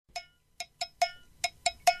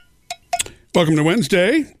Welcome to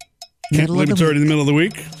Wednesday. Can't believe it's already in the middle of the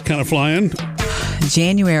week. It's kind of flying.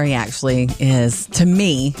 January actually is, to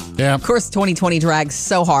me, of course, 2020 drags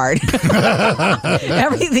so hard.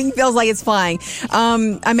 Everything feels like it's flying.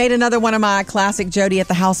 I made another one of my classic Jody at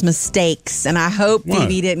the House mistakes, and I hope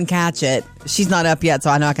Phoebe didn't catch it. She's not up yet, so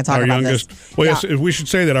I know I can talk about youngest. this. Well, yes, we should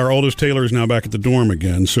say that our oldest Taylor is now back at the dorm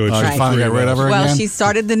again. So it's finally got rid of her again? Well, she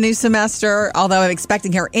started the new semester, although I'm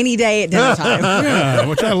expecting her any day at dinner time. Yeah,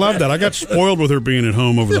 which I love that. I got spoiled with her being at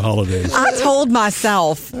home over the holidays. I told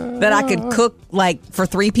myself that I could cook for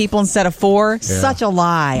 3 people instead of 4. Yeah. Such a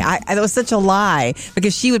lie. It was such a lie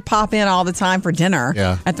because she would pop in all the time for dinner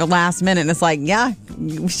at the last minute. And it's like,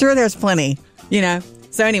 sure, there's plenty,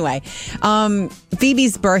 So anyway,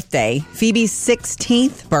 Phoebe's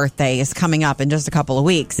 16th birthday is coming up in just a couple of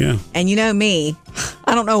weeks. Yeah. And you know me,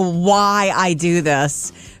 I don't know why I do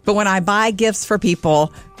this, but when I buy gifts for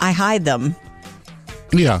people, I hide them.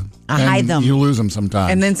 Yeah. I hide them. You lose them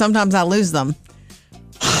sometimes. And then sometimes I lose them.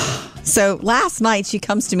 So last night she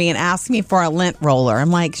comes to me and asks me for a lint roller. I'm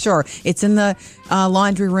like, sure. It's in the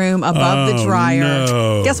laundry room above the dryer.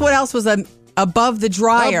 No. Guess what else was above the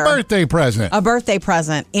dryer? A birthday present. A birthday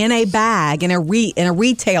present in a bag, in a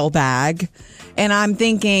retail bag. And I'm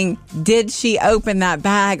thinking, did she open that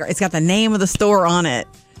bag? It's got the name of the store on it.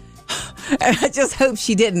 And I just hope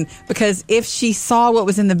she didn't, because if she saw what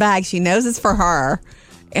was in the bag, she knows it's for her.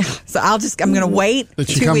 So I'm going to wait Did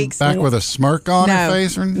she 2 come weeks. back with a smirk on her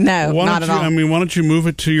face? Or? No, not at all. I mean, why don't you move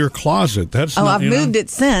it to your closet? I've moved it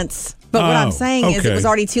since. But what I'm saying is it was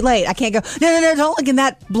already too late. I can't go, no, don't look in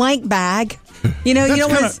that blank bag. You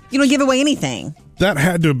don't give away anything. That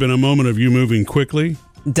had to have been a moment of you moving quickly.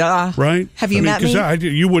 Duh. Right? Have you met me?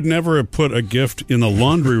 You would never have put a gift in the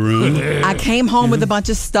laundry room. I came home with a bunch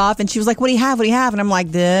of stuff, and she was like, what do you have? What do you have? And I'm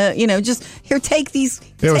like, just here, take these.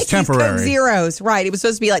 It was temporary. These Coke Zeros. Right. It was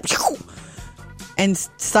supposed to be like, and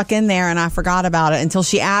stuck in there, and I forgot about it until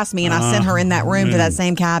she asked me, and I sent her in that room to that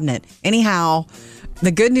same cabinet. Anyhow,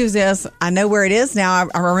 the good news is I know where it is now.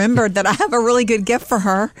 I remembered that I have a really good gift for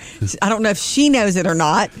her. I don't know if she knows it or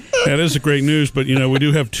not. That is great news, but, we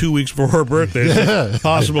do have 2 weeks before her birthday. It's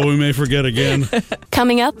possible we may forget again.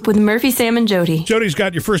 Coming up with Murphy, Sam, and Jody. Jody's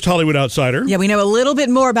got your first Hollywood Outsider. Yeah, we know a little bit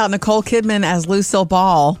more about Nicole Kidman as Lucille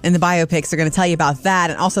Ball in the biopics. They're going to tell you about that.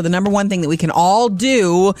 And also the number one thing that we can all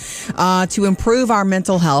do to improve our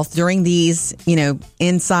mental health during these,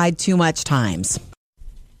 inside too much times.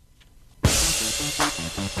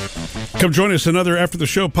 Come join us. Another After the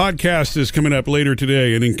Show podcast is coming up later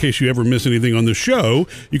today. And in case you ever miss anything on the show,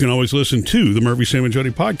 you can always listen to the Murphy, Sam, and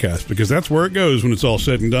Jody podcast, because that's where it goes when it's all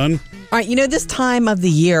said and done. All right. This time of the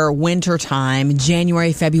year, winter time,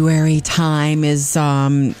 January, February time is,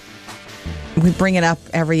 we bring it up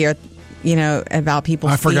every year, about people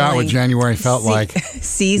I forgot what January felt like.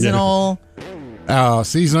 Seasonal.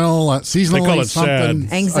 Seasonally They call it something.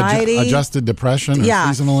 sad. Anxiety. Adjusted depression.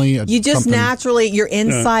 Yeah. Seasonally. You just something. naturally, you're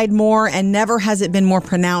inside more, and never has it been more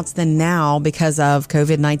pronounced than now because of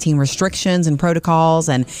COVID-19 restrictions and protocols.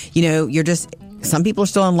 And, some people are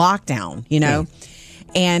still in lockdown, Yeah.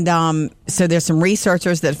 And so there's some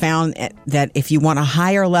researchers that found that if you want a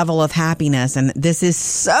higher level of happiness, and this is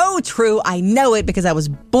so true, I know it because I was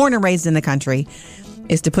born and raised in the country,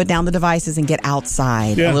 is to put down the devices and get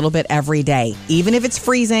outside a little bit every day. Even if it's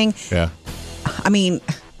freezing. Yeah. I mean,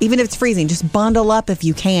 even if it's freezing, just bundle up if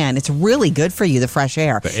you can. It's really good for you, the fresh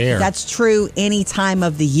air. The air. That's true any time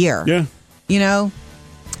of the year. Yeah.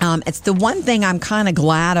 It's the one thing I'm kind of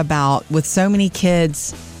glad about with so many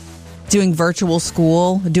kids doing virtual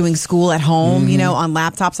school, doing school at home, on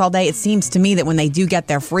laptops all day. It seems to me that when they do get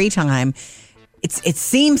their free time, it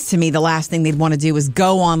seems to me the last thing they'd want to do is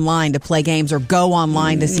go online to play games or go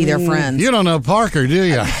online to see their friends. You don't know Parker, do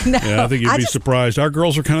you? No, Yeah, I think you'd be surprised. Our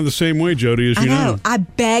girls are kind of the same way, Jody, as you know. I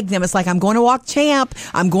beg them. It's like, I'm going to walk Champ.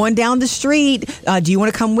 I'm going down the street. Do you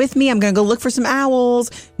want to come with me? I'm going to go look for some owls.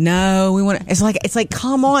 No, we want to. It's like,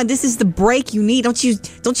 come on. This is the break you need. Don't you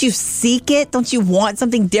seek it? Don't you want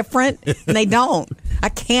something different? And they don't. I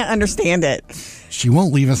can't understand it. She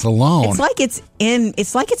won't leave us alone. It's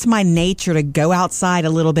like it's my nature to go outside a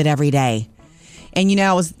little bit every day. And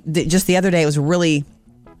I was just the other day, it was a really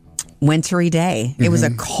wintry day. It was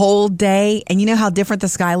a cold day, and you know how different the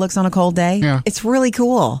sky looks on a cold day? Yeah. It's really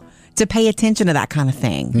cool to pay attention to that kind of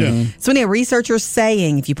thing. Yeah. So anyway, researchers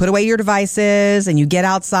saying if you put away your devices and you get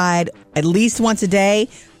outside at least once a day,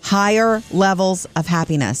 higher levels of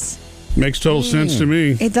happiness. Makes total sense to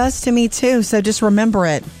me. It does to me too. So just remember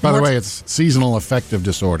it. By the way, it's seasonal affective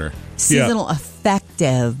disorder. Seasonal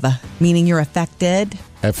affective, meaning you're affected.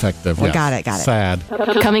 Effective. Well, yes. got it. Sad.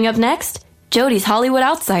 Coming up next, Jody's Hollywood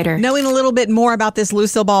Outsider. Knowing a little bit more about this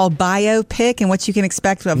Lucille Ball biopic and what you can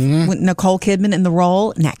expect of Nicole Kidman in the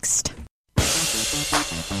role next.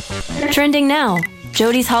 Trending now,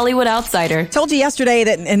 Jody's Hollywood Outsider. Told you yesterday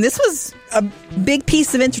that, and this was a big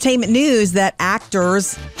piece of entertainment news, that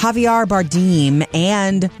actors Javier Bardem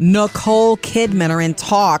and Nicole Kidman are in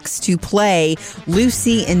talks to play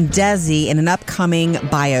Lucy and Desi in an upcoming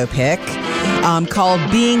biopic called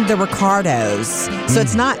Being the Ricardos. So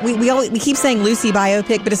it's not, we keep saying Lucy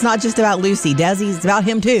biopic, but it's not just about Lucy. Desi, it's about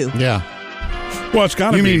him too. Yeah. Well, it's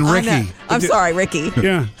got to be. You mean Ricky? I'm sorry, Ricky.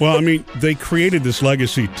 Yeah. Well, I mean, they created this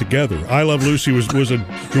legacy together. I Love Lucy was a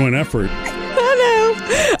joint effort.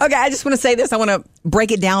 I know. Okay, I just want to say this. I want to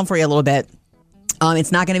break it down for you a little bit.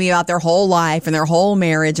 It's not going to be about their whole life and their whole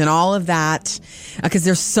marriage and all of that, because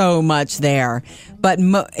there's so much there. But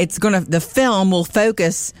the film will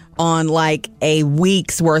focus on like a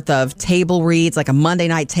week's worth of table reads, like a Monday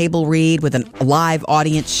night table read with a live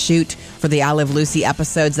audience shoot for the I Love Lucy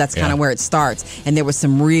episodes. That's kind of where it starts. And there was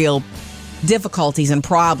some real difficulties and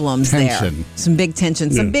problems there. Some big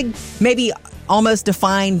tension, some big, maybe almost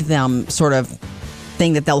defined them sort of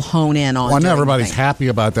thing that they'll hone in on. Well, I know everybody's happy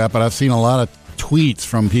about that, but I've seen a lot of tweets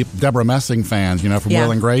from people, Deborah Messing fans, from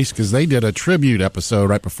Will and Grace, because they did a tribute episode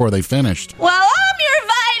right before they finished. Well, I'm your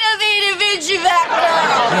Vitamin girl.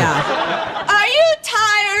 Yeah. Are you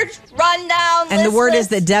tired, rundown? And the word is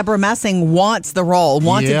that Deborah Messing wanted the role,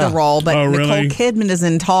 but Oh, Nicole really? Kidman is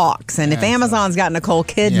in talks. And if Amazon's got Nicole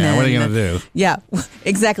Kidman, what are you going to do? Yeah,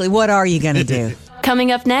 exactly. What are you going to do?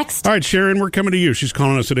 Coming up next, All right, Sharon, we're coming to you. She's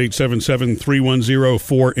calling us at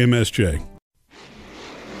 877-310-4MSJ.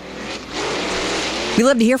 We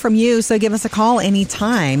love to hear from you, so give us a call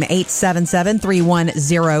anytime,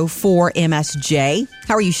 877-310-4MSJ.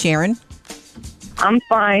 How are you, Sharon? I'm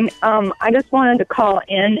fine. I just wanted to call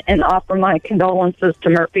in and offer my condolences to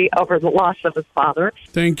Murphy over the loss of his father.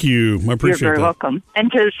 Thank you. I appreciate You're very that. welcome.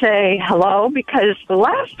 And to say hello, because the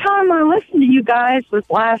last time I listened to you guys was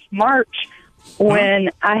last March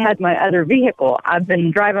when I had my other vehicle. I've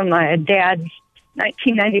been driving my dad's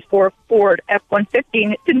 1994 Ford F-150,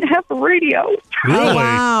 and it didn't have a radio. Really? Oh,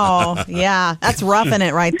 wow. Yeah, that's roughing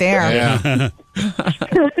it right there. Yeah.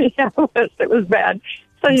 It was bad.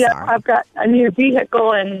 So, sorry. I've got a new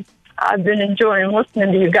vehicle, and I've been enjoying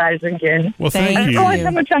listening to you guys again. Well, thank Thank I you. realize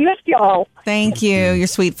how much I missed y'all. Thank you. You're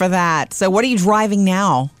sweet for that. So what are you driving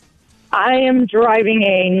now? I am driving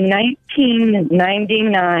a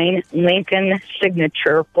 1999 Lincoln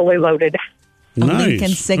Signature, fully loaded. A Nice. Lincoln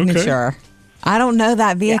Signature. Okay. I don't know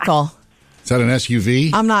that vehicle. Is that an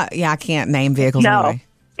SUV? I'm not, I can't name vehicles No, anyway.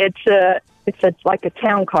 it's like a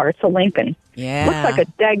town car. It's a Lincoln. Yeah. Looks like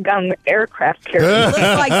a daggum aircraft carrier. Looks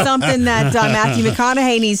like something that Matthew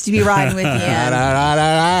McConaughey needs to be riding with you in.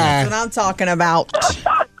 That's what I'm talking about.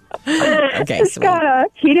 Okay, It's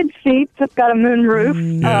got heated seats. It's got a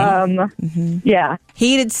moonroof. Yeah.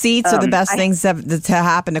 heated seats are the best things to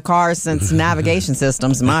happen to cars since navigation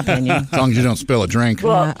systems, in my opinion. As long as you don't spill a drink.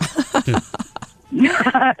 Well,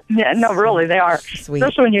 yeah, no, really, they are. Sweet.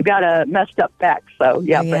 Especially when you've got a messed up back. So,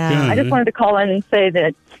 yeah. Yeah. But I just wanted to call in and say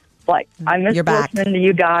that, I missed You're back. listening to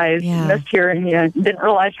you guys. Yeah. Missed hearing you. Didn't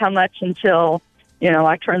realize how much until,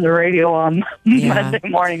 I turned the radio on Monday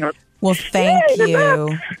morning. Well, thank Yay,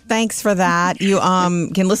 you. Thanks for that. You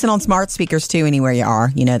can listen on smart speakers too anywhere you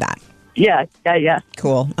are. You know that. Yeah.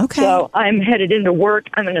 Cool. Okay. So I'm headed into work.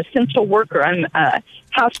 I'm an essential worker. I'm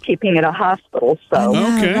housekeeping at a hospital. So Oh,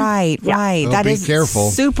 yeah, Okay. right. Well, That be is careful.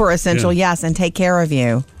 super essential, Yeah. yes, and take care of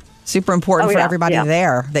you. Super important Oh, for yeah, everybody yeah.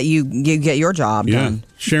 there that you get your job Yeah. done.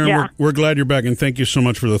 Sharon, Yeah. we're glad you're back, and thank you so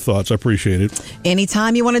much for the thoughts. I appreciate it.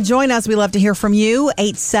 Anytime you want to join us, we love to hear from you.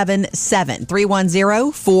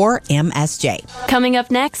 877-310-4MSJ. coming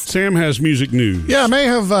up next, Sam has music news. Yeah, I may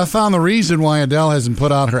have found the reason why Adele hasn't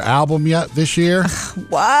put out her album yet this year,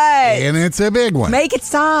 What? and it's a big one. Make it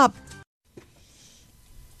stop.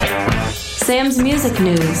 Sam's music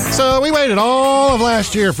news. So we waited all of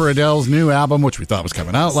last year for Adele's new album, which we thought was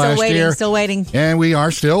coming out last year. Still waiting. And we are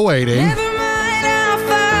still waiting.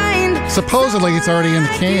 Supposedly it's already in the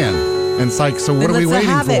can. And it's like, so what are we Let's waiting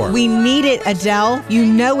have for? it. We need it, Adele. You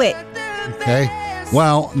know it. Okay.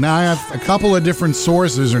 Well, now I have a couple of different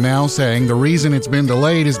sources are now saying the reason it's been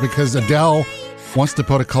delayed is because Adele wants to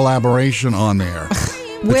put a collaboration on there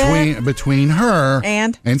between her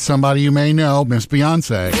And somebody you may know, Miss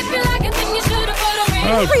Beyonce.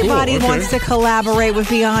 Oh, cool. everybody Okay. wants to collaborate with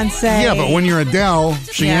Beyonce. Yeah, but when you're Adele,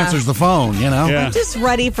 she Yeah. answers the phone, Yeah. I'm just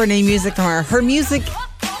ready for new music from her. Her music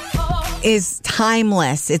is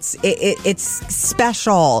timeless. It's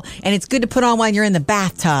special, and it's good to put on when you're in the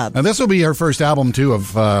bathtub. Now, this will be her first album, too,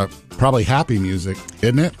 of Probably happy music,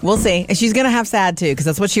 isn't it? We'll see. And she's going to have sad, too, because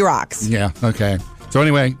that's what she rocks. Yeah, okay. So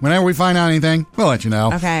anyway, whenever we find out anything, we'll let you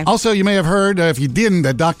know. Okay. Also, you may have heard, if you didn't,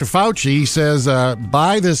 that Dr. Fauci says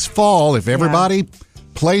by this fall, if everybody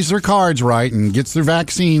plays their cards right and gets their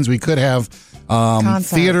vaccines, we could have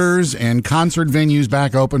theaters and concert venues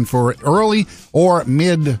back open for early or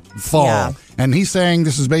mid-fall. Yeah. And he's saying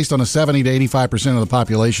this is based on a 70 to 85% of the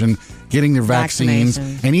population getting their vaccines.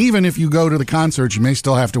 Vaccination. And even if you go to the concerts, you may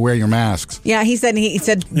still have to wear your masks. Yeah, he said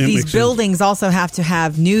these buildings also have to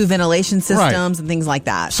have new ventilation systems and things like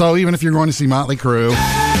that. So even if you're going to see Motley Crue,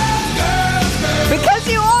 Because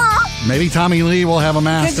you are. maybe Tommy Lee will have a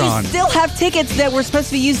mask Because you on. still have tickets that were supposed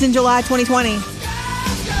to be used in July 2020.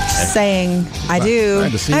 Just saying, I do.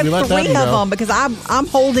 Glad to see I have you let that 3 of go. them because I'm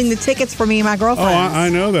holding the tickets for me and my Oh, girlfriend. I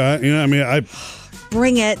know that. You know, I mean,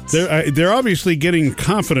 Bring it. they're obviously getting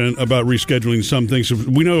confident about rescheduling some things.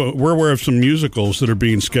 We're aware of some musicals that are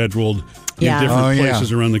being scheduled in different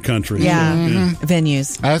places around the country. Yeah. So,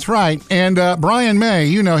 Venues. That's right. And Brian May,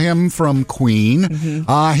 you know him from Queen.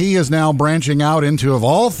 He is now branching out into, of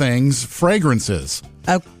all things, fragrances.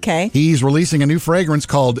 Okay. He's releasing a new fragrance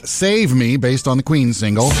called Save Me, based on the Queen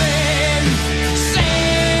single.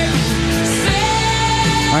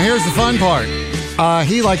 Now, here's the fun part.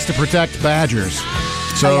 He likes to protect badgers.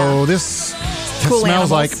 So this Cool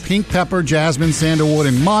smells animals. like pink pepper, jasmine, sandalwood,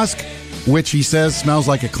 and musk, which he says smells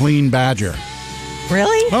like a clean badger.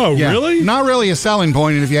 Really? Oh, Yeah. really? Not really a selling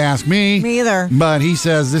point, if you ask me. Me either. But he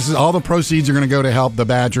says this is all the proceeds are going to go to help the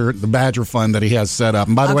Badger fund that he has set up.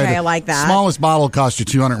 And by the way, Okay, the I like that. smallest bottle costs you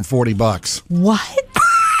 $240. What?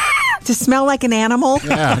 To smell like an animal?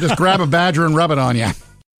 Yeah, just grab a badger and rub it on you.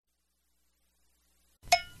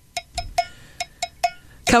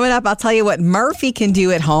 Coming up, I'll tell you what Murphy can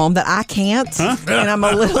do at home that I can't. And I'm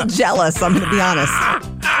a little jealous, I'm going to be honest.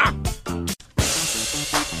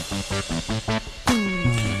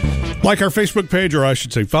 Like our Facebook page, or I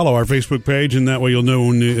should say follow our Facebook page, and that way you'll know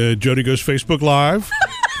when Jody goes Facebook Live.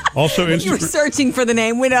 Also, You were Instagram. searching for the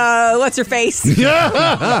name. What's her face? You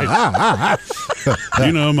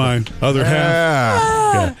know, my other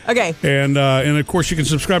half. Okay. And of course, you can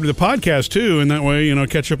subscribe to the podcast, too, and that way,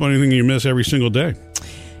 catch up on anything you miss every single day.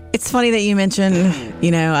 It's funny that you mention,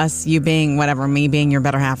 us, you being whatever, me being your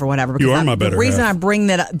better half or whatever. You are my better The reason half. I bring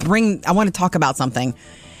that up, I want to talk about something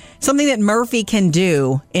that Murphy can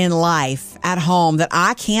do in life at home that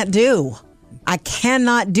I can't do. I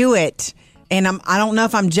cannot do it. And I don't know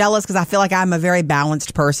if I'm jealous because I feel like I'm a very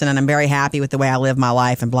balanced person and I'm very happy with the way I live my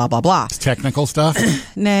life and blah, blah, blah. Technical stuff?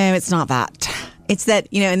 No, it's not that. It's that,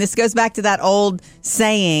 and this goes back to that old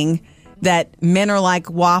saying that men are like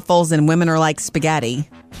waffles and women are like spaghetti.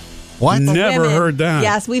 What? Never Women- heard that.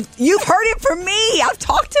 Yes, you've heard it from me. I've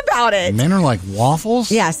talked about it. Men are like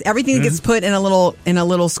waffles? Yes, everything gets put in a little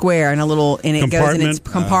square and it goes in its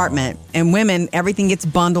compartment. And women, everything gets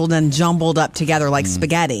bundled and jumbled up together like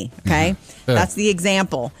spaghetti. Okay, that's the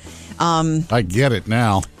example. I get it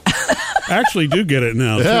now. I actually do get it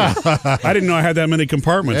now. Yeah. I didn't know I had that many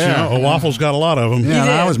compartments. Yeah. A waffle's got a lot of them. Yeah, and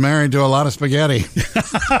I did. was married to a lot of spaghetti.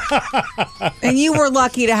 And you were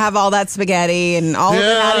lucky to have all that spaghetti and all of it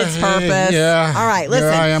had its purpose. Yeah. All right,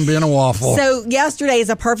 listen. Here I am being a waffle. So yesterday is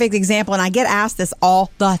a perfect example, and I get asked this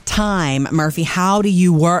all the time, Murphy. How do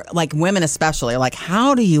you work, like women especially,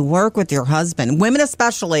 how do you work with your husband? Women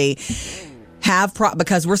especially have,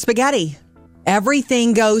 because we're spaghetti.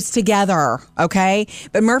 Everything goes together, okay?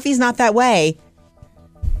 But Murphy's not that way.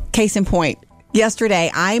 Case in point.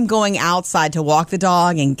 Yesterday, I'm going outside to walk the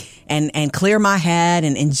dog and clear my head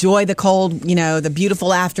and enjoy the cold, the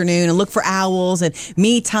beautiful afternoon and look for owls and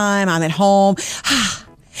me time. I'm at home.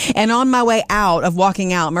 And on my way out of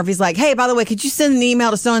walking out, Murphy's like, hey, by the way, could you send an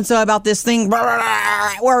email to so-and-so about this thing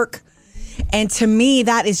at work? And to me,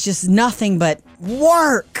 that is just nothing but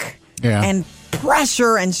work and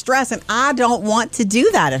pressure and stress. And I don't want to do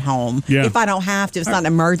that at home if I don't have to. It's not an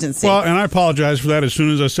emergency. Well, and I apologize for that as soon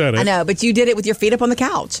as I said it. I know, but you did it with your feet up on the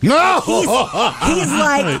couch. No! He's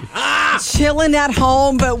like chilling at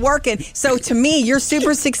home but working. So to me, you're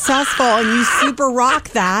super successful and you super rock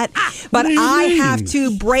that. But I have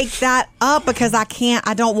to break that up because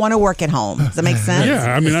I don't want to work at home. Does that make sense?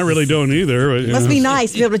 Yeah, I mean, I really don't either. But, Must be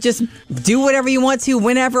nice to be able to just do whatever you want to,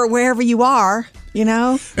 whenever, wherever you are, Hey,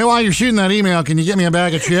 while you're shooting that email, can you get me a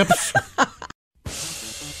bag of chips?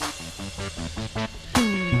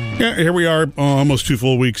 Yeah, here we are, almost 2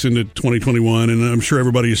 full weeks into 2021, and I'm sure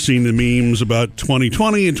everybody has seen the memes about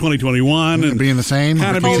 2020 and 2021 and being the same.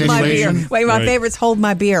 Kind of Hold my beer. continuation. Wait, my Right. favorite's hold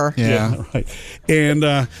my beer. Yeah. right. And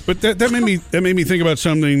but that made me think about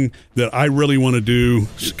something that I really want to do,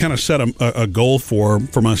 kind of set a goal for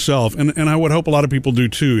myself, and I would hope a lot of people do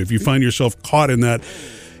too. If you find yourself caught in that,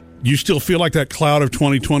 you still feel like that cloud of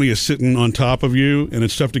 2020 is sitting on top of you and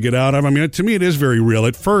it's tough to get out of. I mean, to me, it is very real.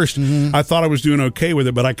 At first, I thought I was doing okay with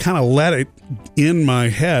it, but I kind of let it in my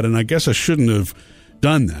head, and I guess I shouldn't have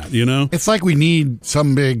done that, you know? It's like we need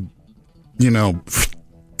some big,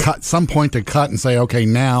 some point to cut and say, okay,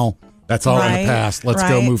 now that's all in the past. Let's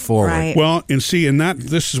go move forward. Right. Well, and see,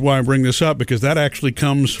 this is why I bring this up, because that actually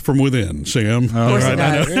comes from within, Sam. Of course it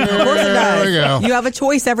does. Of course it There we go. does. You have a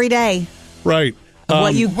choice every day. Right.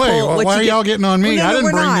 What you Wait, pull, what why you are get- y'all getting on me? Well, no, I didn't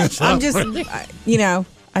we're bring not. this up. I'm just,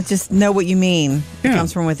 I just know what you mean. Yeah. It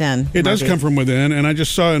comes from within. It does come from within, and I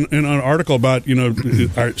just saw in an article about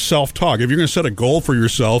our self-talk. If you're going to set a goal for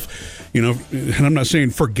yourself, and I'm not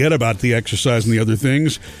saying forget about the exercise and the other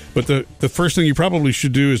things, but the first thing you probably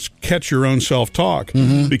should do is catch your own self-talk,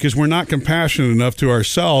 because we're not compassionate enough to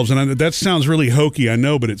ourselves. And that sounds really hokey, I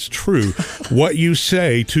know, but it's true. What you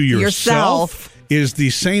say to yourself is the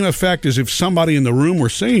same effect as if somebody in the room were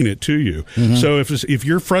saying it to you. So if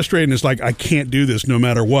you're frustrated and it's like, I can't do this no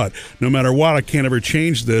matter what, I can't ever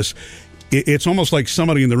change this, it's almost like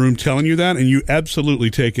somebody in the room telling you that, and you absolutely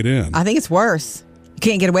take it in. I think it's worse. You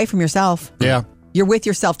can't get away from yourself. Yeah. You're with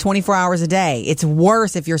yourself 24 hours a day. It's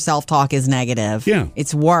worse if your self-talk is negative. Yeah.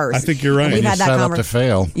 It's worse. I think you're right. And we've You had that set up to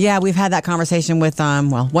fail. Yeah, we've had that conversation with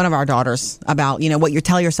one of our daughters about, what you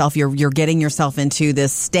tell yourself, you're getting yourself into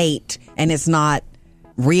this state, and it's not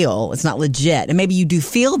real. It's not legit. And maybe you do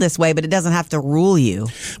feel this way, but it doesn't have to rule you.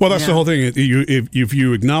 Well, that's the whole thing. If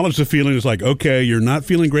you acknowledge the feeling, it's like, okay, you're not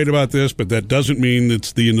feeling great about this, but that doesn't mean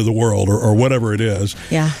it's the end of the world or whatever it is.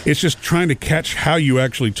 Yeah. It's just trying to catch how you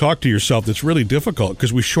actually talk to yourself that's really difficult,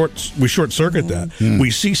 because we short circuit that.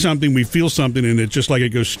 We see something, we feel something, and it's just like it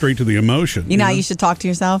goes straight to the emotion. You know how you should talk to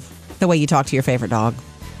yourself? The way you talk to your favorite dog.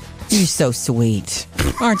 You're so sweet.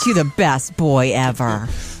 Aren't you the best boy ever?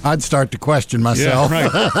 I'd start to question Yeah, myself. right.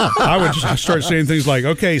 I would just start saying things like,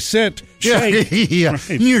 okay, sit, shake. Yeah. Right.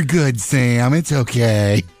 You're good, Sam. It's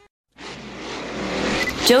okay.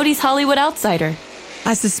 Jody's Hollywood Outsider.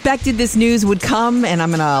 I suspected this news would come, and I'm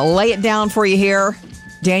going to lay it down for you here.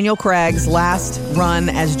 Daniel Craig's last run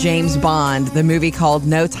as James Bond, the movie called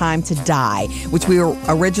No Time to Die, which we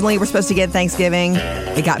were supposed to get Thanksgiving.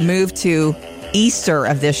 It got moved to Easter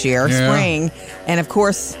of this year, spring. And of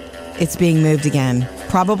course, it's being moved again,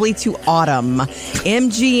 probably to autumn.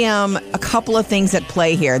 MGM, a couple of things at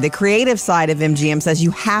play here. The creative side of MGM says you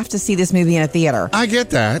have to see this movie in a theater. I get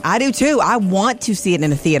that. I do too. I want to see it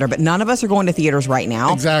in a theater, but none of us are going to theaters right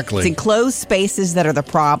now. Exactly. It's enclosed spaces that are the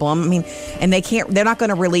problem. I mean, and they're not going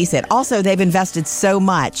to release it. Also, they've invested so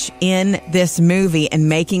much in this movie and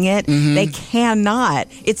making it. They cannot.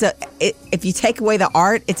 If you take away the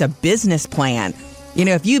art, it's a business plan.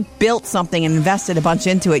 If you built something and invested a bunch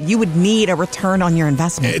into it, you would need a return on your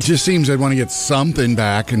investment. It just seems they'd want to get something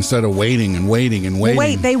back instead of waiting and waiting and waiting.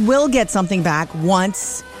 Wait, they will get something back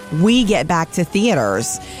once we get back to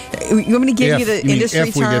theaters. You want me to give you the industry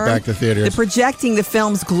if we term? get back to theaters. They're projecting the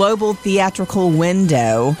film's global theatrical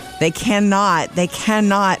window. They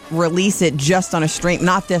cannot release it just on a stream.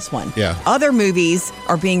 Not this one. Yeah. Other movies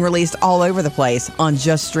are being released all over the place on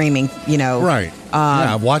just streaming, Right.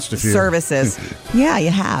 Yeah, I've watched a few. services. Yeah,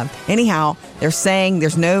 you have. Anyhow, they're saying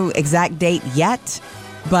there's no exact date yet,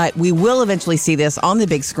 but we will eventually see this on the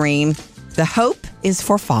big screen. The hope is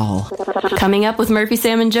for fall. Coming up with Murphy,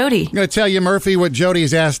 Sam, and Jody. I'm going to tell you, Murphy, what Jody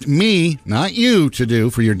has asked me, not you, to do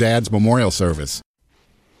for your dad's memorial service.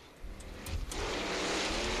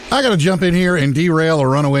 I got to jump in here and derail a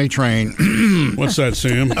runaway train. What's that,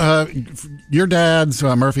 Sam? Your dad's,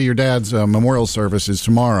 Murphy, your dad's memorial service is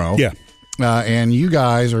tomorrow. Yeah. And you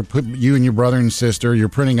guys you and your brother and sister, you're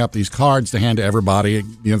printing up these cards to hand to everybody.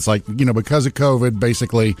 It's like, because of COVID,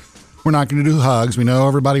 basically, we're not going to do hugs. We know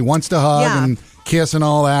everybody wants to hug and kiss and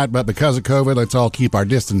all that, but because of COVID, let's all keep our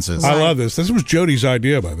distances. I love this. This was Jody's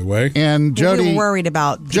idea, by the way. And Jody, We were worried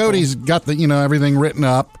about people. Jody's got the everything written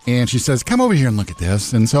up, and she says, "Come over here and look at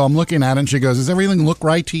this." And so I'm looking at it, and she goes, "Does everything look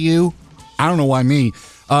right to you?" I don't know why me,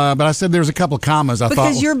 but I said there's a couple of commas.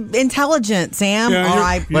 Because you're intelligent, Sam. Yeah, All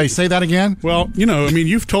right. Wait, say that again. Well,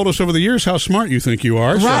 you've told us over the years how smart you think you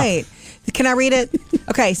are. So. Right. Can I read it?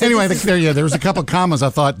 Okay. So Anyway, there was a couple commas I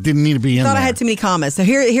thought didn't need to be in I there. thought I had too many commas. So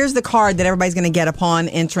here's the card that everybody's going to get upon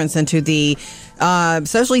entrance into the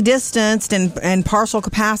socially distanced and partial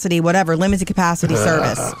capacity, whatever, limited capacity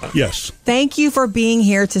service. Yes. Thank you for being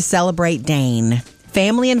here to celebrate Dane.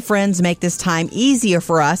 Family and friends make this time easier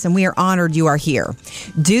for us, and we are honored you are here.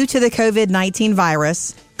 Due to the COVID-19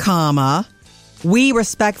 virus, we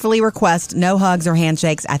respectfully request no hugs or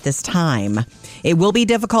handshakes at this time. It will be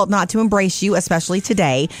difficult not to embrace you, especially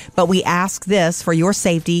today, but we ask this for your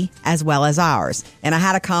safety as well as ours. And I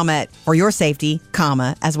had a comment for your safety,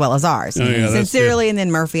 as well as ours. Oh, yeah, that's Sincerely, and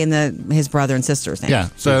then Murphy and his brother and sister's name. Yeah.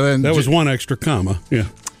 So then That was one extra comma. Yeah.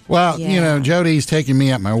 Well, Yeah. Jody's taking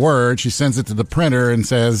me at my word. She sends it to the printer and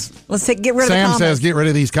says, Let's get rid of the Sam commas. says, get rid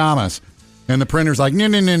of these commas. And the printer's like, no.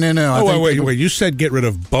 Oh, wait. You said get rid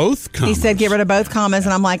of both commas. He said get rid of both commas,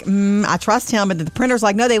 and I'm like, I trust him. But the printer's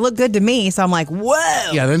like, no, they look good to me. So I'm like,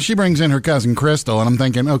 whoa. Yeah, then she brings in her cousin Crystal, and I'm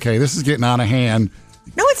thinking, okay, this is getting out of hand.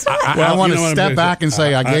 No, it's not. I want you to know what step I'm- back and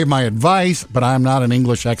say I gave my advice, but I'm not an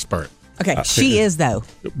English expert. Okay, she is, though.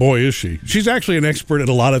 Boy, is she. She's actually an expert at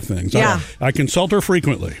a lot of things. Yeah. I consult her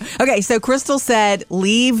frequently. Okay, so Crystal said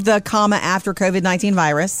leave the comma after COVID-19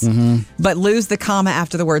 virus, but lose the comma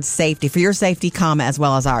after the word safety. For your safety, as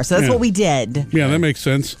well as ours. So that's Yeah. what we did. Yeah, that makes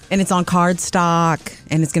sense. And it's on cardstock,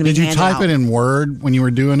 and it's going to be Did you handed type out. it in Word when you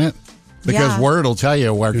were doing it? Because Yeah. Word will tell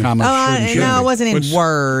you where commas should and shouldn't no, it be. wasn't in What's-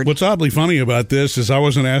 Word. What's oddly funny about this is I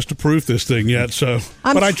wasn't asked to proof this thing yet, so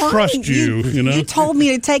but I trying. trust you. You know, You told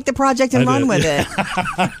me to take the project and I run did, with yeah.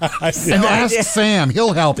 it. And ask Sam.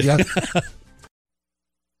 He'll help you.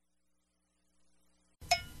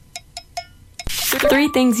 Three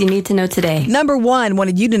things you need to know today. Number one,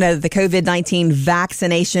 wanted you to know that the COVID-19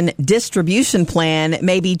 vaccination distribution plan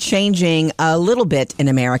may be changing a little bit in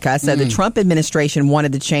America. So the Trump administration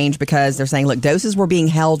wanted to change because they're saying, look, doses were being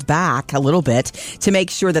held back a little bit to make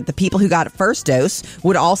sure that the people who got first dose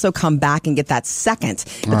would also come back and get that second.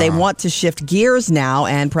 But they want to shift gears now,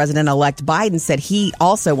 and President-elect Biden said he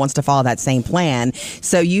also wants to follow that same plan.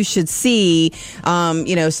 So you should see,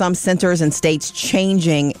 some centers and states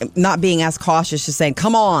changing, not being as cautious, just saying,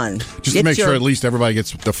 come on. Just to get make your sure at least everybody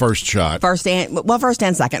gets the first shot. first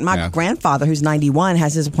and second. My Yeah. grandfather, who's 91,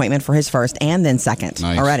 has his appointment for his first and then second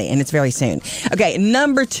Nice. already, and it's very soon. Okay,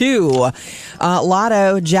 number two,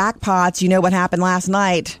 lotto jackpots. You know what happened last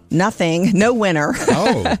night? Nothing. No winner.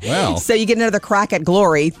 Oh, well. So you get another crack at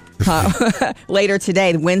glory later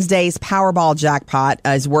today. Wednesday's Powerball jackpot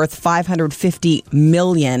is worth $550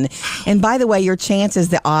 million. And by the way, your chances,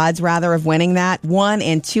 the odds rather, of winning that, 1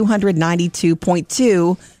 in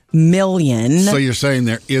 292.2 million. So you're saying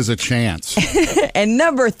there is a chance. And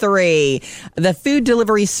number three, the food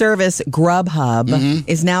delivery service Grubhub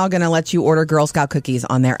is now going to let you order Girl Scout cookies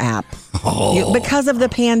on their app. Because of the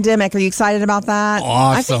pandemic. Are you excited about that?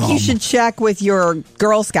 I think you Awesome. should check with your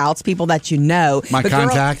Girl Scouts, people that you know. My But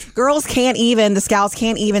contact? the Scouts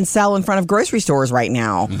can't even sell in front of grocery stores right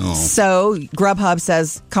now. So Grubhub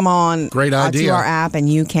says, come on Great to idea. our app and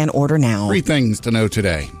you can order now. 3 things to know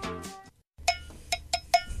today.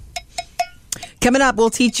 Coming up, we'll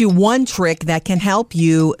teach you one trick that can help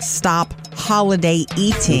you stop holiday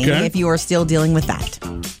eating Okay. if you are still dealing with that.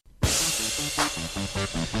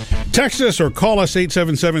 Text us or call us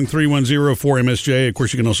 877-310-4MSJ. Of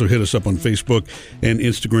course, you can also hit us up on Facebook and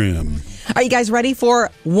Instagram. Are you guys ready for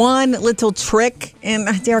one little trick? And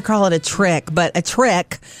I dare call it a trick, but a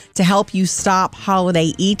trick to help you stop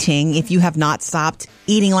holiday eating if you have not stopped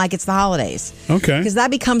eating like it's the holidays. Okay. Because that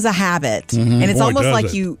becomes a habit. And it's Boy, almost does like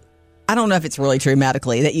it. you... I don't know if it's really true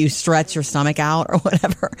medically that you stretch your stomach out or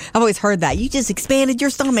whatever. I've always heard that. You just expanded your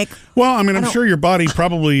stomach. Well, I mean, I'm don't- sure your body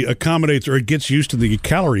probably accommodates or it gets used to the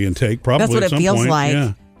calorie intake. Probably That's what at it some feels point. like.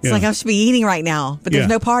 Yeah. It's like I should be eating right now, but there's Yeah.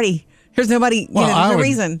 no party. There's nobody, there's no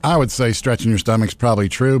reason. I would say stretching your stomach's probably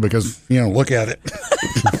true because, look at it.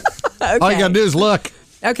 All you got to do is look.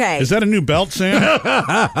 Okay. Is that a new belt, Sam?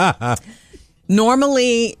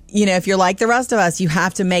 Normally, if you're like the rest of us, you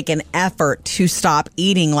have to make an effort to stop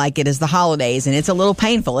eating like it is the holidays. And it's a little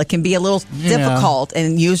painful. It can be a little difficult.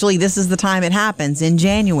 And usually this is the time it happens in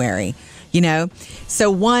January, So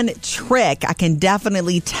one trick I can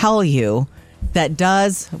definitely tell you that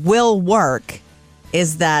will work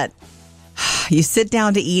is that you sit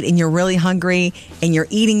down to eat and you're really hungry and you're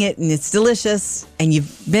eating it and it's delicious and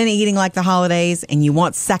you've been eating like the holidays and you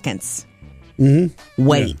want seconds.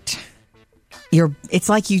 Wait. It's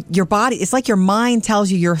like your body, it's like your mind tells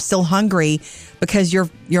you you're still hungry because your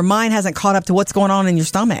mind hasn't caught up to what's going on in your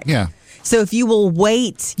stomach. Yeah. So if you will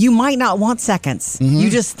wait, you might not want seconds. You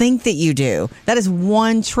just think that you do. That is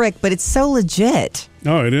one trick, but it's so legit.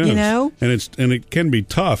 Oh, it is. You know? And it can be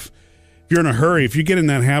tough. you're in a hurry, if you get in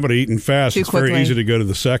that habit of eating fast, Too it's very quickly. easy to go to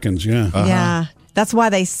the seconds. Yeah. Yeah. That's why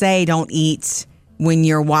they say don't eat when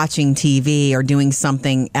you're watching TV or doing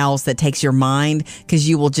something else that takes your mind, because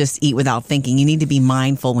you will just eat without thinking. You need to be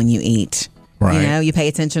mindful when you eat. Right. You know, you pay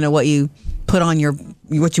attention to what you put on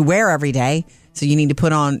what you wear every day. So you need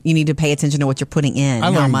to pay attention to what you're putting in,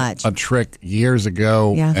 I how learned much. a trick years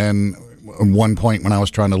ago, Yeah. and at one point when I was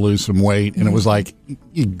trying to lose some weight, and it was like,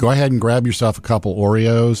 you go ahead and grab yourself a couple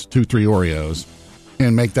Oreos, 2-3 Oreos,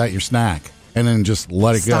 and make that your snack, and then just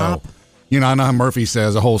let it Stop. go. You know, I know how Murphy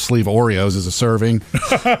says a whole sleeve of Oreos is a serving.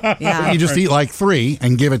 Yeah. You just eat like 3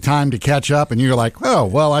 and give it time to catch up, and you're like, oh,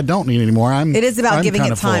 well, I don't need any more. It is about I'm giving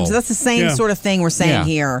kinda it time. full. So that's the same Yeah. sort of thing we're saying Yeah.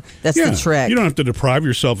 here. That's Yeah. the trick. You don't have to deprive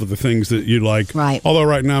yourself of the things that you like. Right. Although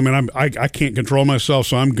right now, I mean, I can't control myself,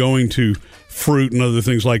 so I'm going to fruit and other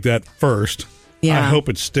things like that first. Yeah. I hope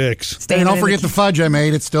it sticks. Stay And in don't the forget the fudge I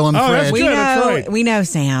made. It's still in the Oh, that's fridge. We good. That's know, right. we know,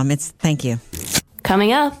 Sam. Thank you.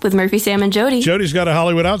 Coming up with Murphy, Sam, and Jody. Jody's got a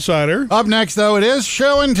Hollywood Outsider. Up next, though, it is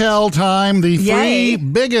show and tell time. The 3 Yay.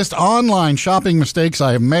 biggest online shopping mistakes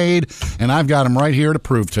I have made, and I've got them right here to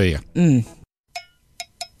prove to you.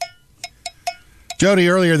 Jody,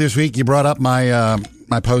 earlier this week, you brought up my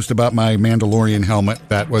my post about my Mandalorian helmet.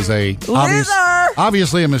 That was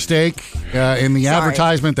obviously a mistake. In the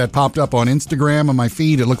advertisement that popped up on Instagram on my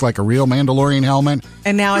feed, it looked like a real Mandalorian helmet.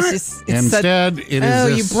 And now it's just. It's Instead, it is Oh,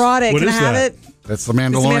 this. you brought it. What Can I is have that? it? That's the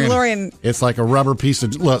Mandalorian. Mandalorian. It's like a rubber piece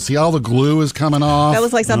of. Look, see, all the glue is coming off. That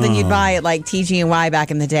looks like something you'd buy at like TG&Y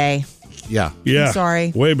back in the day. Yeah. Yeah. I'm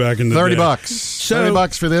sorry. Way back in the $30 day. bucks. So-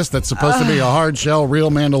 $30 for this. That's supposed to be a hard shell, real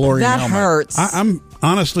Mandalorian That helmet. hurts. I'm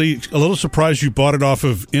honestly a little surprised you bought it off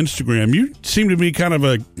of Instagram. You seem to be kind of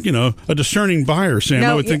a discerning buyer, Sam.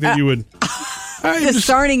 No, I would think that you would.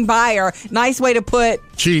 Discerning buyer. Nice way to put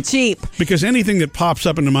Cheap. Because anything that pops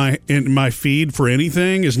up into my feed for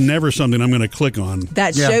anything is never something I'm going to click on.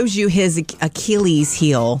 That Yeah. shows you his Achilles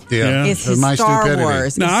heel. Yeah. It's That's his my Star stupidity.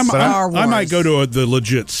 Wars. Now, It's Star Wars. I might go to the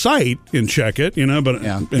legit site and check it, but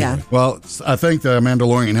Yeah. anyway. Yeah. Well, I think the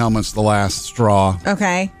Mandalorian helmet's the last straw.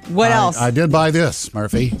 Okay. What else? I did buy this,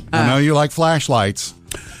 Murphy. I know you like flashlights,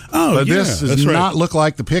 Oh, but yeah, this does that's right. not look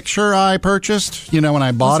like the picture I purchased. When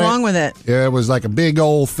I bought What's it. wrong with it? It was like a big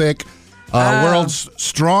old thick, world's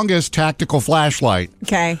strongest tactical flashlight.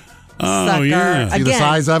 Okay. Oh, Sucker. yeah. See the Again,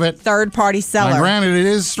 size of it? Third party seller. Now, granted, it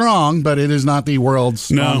is strong, but it is not the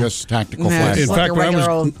world's No. strongest tactical No. In flashlight. Like fact, a regular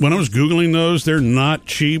old- when I was Googling those, they're not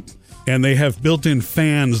cheap, and they have built-in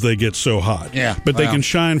fans. They get so hot, Yeah, but they well. can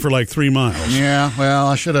shine for like 3 miles. Yeah, well,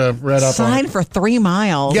 I should have read up on Sign it. for 3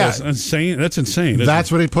 miles. Yeah. That's insane. That's insane. isn't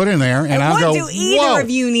That's what he put in there, and And I'll what go, do either whoa. of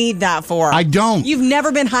you need that for? I don't. You've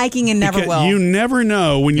never been hiking and never Because will. You never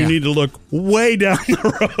know when you Yeah. need to look way down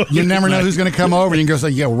the road. You never know who's going to come over and you can go say,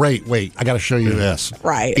 yeah, wait, I got to show you this.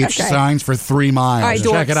 Right, It okay. signs for 3 miles. All right,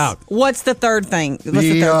 Check dorks. it out. What's the third thing? What's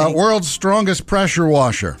the The third thing? world's strongest pressure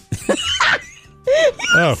washer.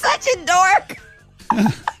 Oh, Such a dork.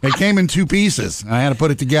 It came in 2 pieces, and I had to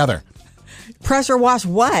put it together. Pressure wash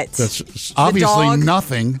what? that's Obviously, dog?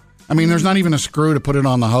 nothing. I mean, there's not even a screw to put it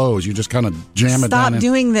on the hose. You just kind of jam it down. Stop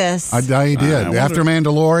doing this. I did. wonder- After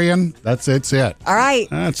Mandalorian, it's it. All right.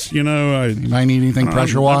 that's You might need anything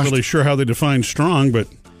pressure I'm washed. not really sure how they define strong, but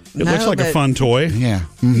it No, looks like a but- fun toy. Yeah.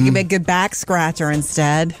 You can make a good back scratcher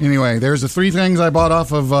instead. Anyway, there's the 3 things I bought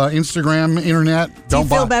off of Instagram, internet. Do you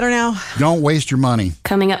feel better now? Don't waste your money.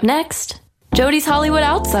 Coming up next, Jody's Hollywood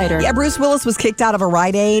Outsider. Yeah, Bruce Willis was kicked out of a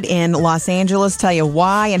Rite Aid in Los Angeles. Tell you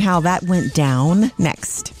why and how that went down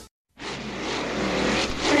next.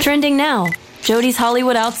 Trending now, Jody's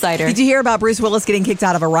Hollywood Outsider. Did you hear about Bruce Willis getting kicked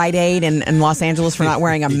out of a Rite Aid in Los Angeles for not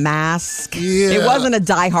wearing a mask? Yeah. It wasn't a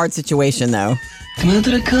die-hard situation, though. Come out to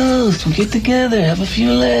the coast. We'll get together. Have a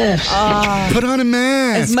few laughs. Put on a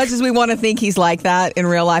mask. As much as we want to think he's like that in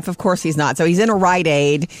real life, of course he's not. So he's in a Rite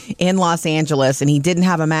Aid in Los Angeles, and he didn't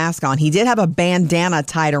have a mask on. He did have a bandana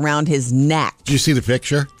tied around his neck. Did you see the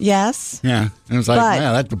picture? Yes. Yeah. And it was like, But-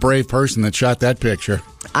 yeah, that's the brave person that shot that picture.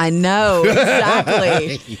 I know,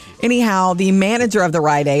 exactly. Anyhow, the manager of the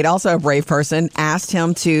Rite Aid, also a brave person, asked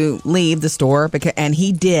him to leave the store, and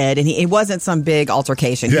he did. And it wasn't some big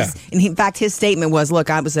altercation. Yeah. In fact, his statement was,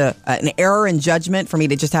 look, I was an error in judgment for me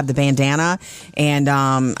to just have the bandana, and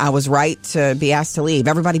I was right to be asked to leave.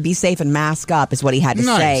 Everybody be safe and mask up is what he had to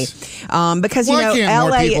Nice. say. Because, Why can't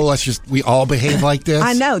more LA... people, we all behave like this?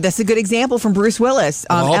 I know. That's a good example from Bruce Willis.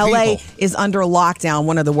 all LA people. is under lockdown,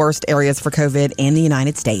 one of the worst areas for COVID in the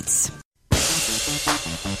United States.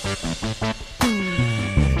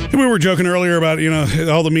 We were joking earlier about,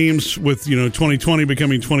 all the memes with, 2020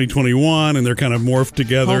 becoming 2021 and they're kind of morphed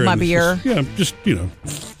together. Hold my and beer.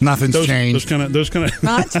 Nothing's changed. Those kind of.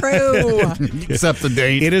 Not true. Except the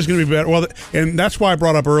date. It is going to be better. Well, and that's why I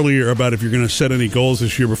brought up earlier about if you're going to set any goals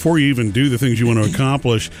this year, before you even do the things you want to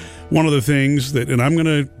accomplish, one of the things that, and I'm going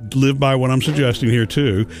to live by what I'm suggesting here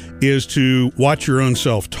too, is to watch your own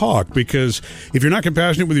self-talk. Because if you're not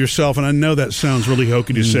compassionate with yourself, and I know that sounds really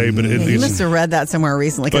hokey to say, but you must have read that somewhere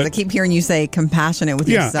recently, because I keep hearing you say compassionate with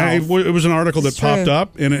yourself. Yeah, it was an article that popped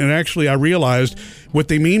up, and actually I realized what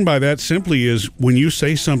they mean by that simply is when you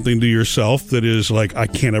say something to yourself that is like, I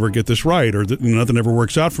can't ever get this right, or that nothing ever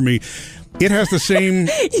works out for me, it has the same...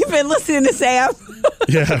 You've been listening to Sam.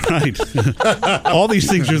 Yeah, right. All these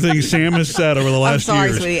things are things Sam has said over the last I'm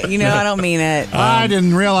sorry, years. sweetie. I don't mean it. I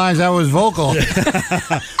didn't realize I was vocal.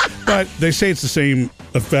 But they say it's the same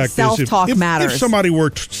effect. Self-talk matters. If somebody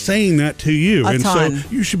were saying that to you. A ton. So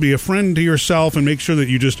you should be a friend to yourself and make sure that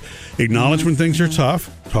you just acknowledge when things are tough,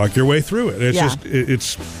 talk your way through it.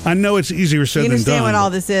 It's I know it's easier said than done. You understand what all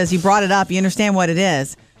this is. You brought it up. You understand what it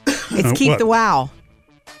is. It's keep the wow.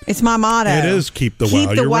 It's my motto. It is keep the wow. Keep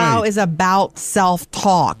the You're wow right. is about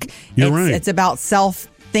self-talk. You're right. It's about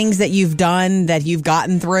things that you've done, that you've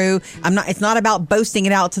gotten through. It's not about boasting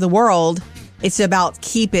it out to the world. It's about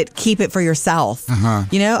keep it for yourself. Uh-huh.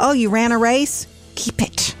 You ran a race? Keep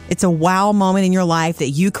it. It's a wow moment in your life that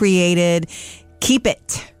you created. Keep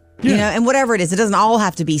it. Yeah. And whatever it is, it doesn't all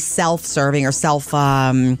have to be self-serving or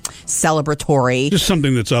celebratory. Just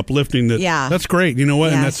something that's uplifting. That's great. You know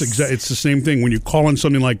what? Yes. And it's the same thing. When you call on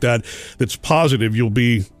something like that that's positive, you'll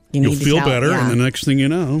feel better, and the next thing you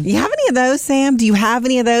know. You have any of those, Sam? Do you have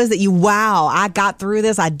any of those that I got through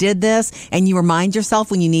this, I did this, and you remind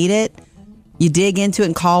yourself when you need it? You dig into it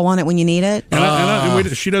and call on it when you need it?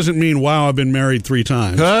 And she doesn't mean, wow, I've been married 3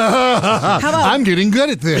 times. I'm getting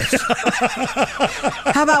good at this.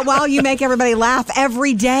 How about, wow, you make everybody laugh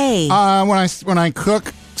every day? When I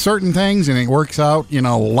cook certain things and it works out,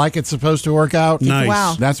 like it's supposed to work out. Nice.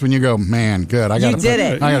 Wow. That's when you go, man, good. I got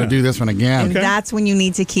to do this one again. And that's when you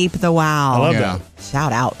need to keep the wow. I love that.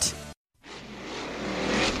 Shout out.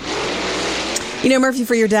 Murphy,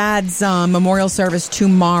 for your dad's memorial service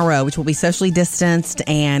tomorrow, which will be socially distanced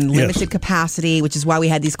and limited capacity, which is why we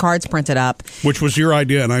had these cards printed up. Which was your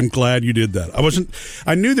idea, and I'm glad you did that.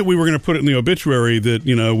 I knew that we were going to put it in the obituary that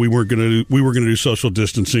we were going to do social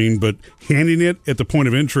distancing, but handing it at the point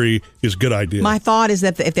of entry is a good idea. My thought is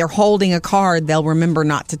that if they're holding a card, they'll remember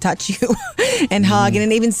not to touch you and hug.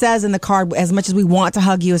 And it even says in the card, as much as we want to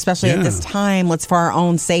hug you, especially at this time, let's for our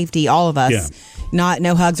own safety, all of us. Yeah.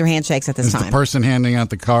 No hugs or handshakes at this time. Is the person handing out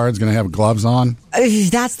the cards going to have gloves on?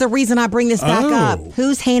 That's the reason I bring this back up.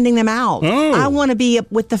 Who's handing them out? I want to be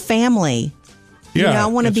with the family. Yeah, I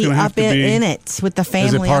want to be up in it with the family.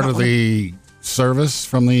 Is it part of the service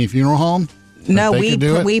from the funeral home? No,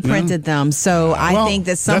 we printed them. So I think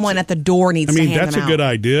that someone at the door needs to hand them out. That's a good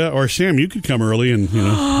idea. Or Sam, you could come early and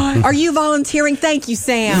Are you volunteering? Thank you,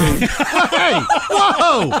 Sam. Hey,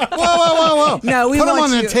 whoa! No, we put them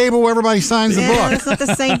want on the table where everybody signs the book. It's not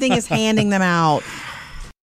the same thing as handing them out.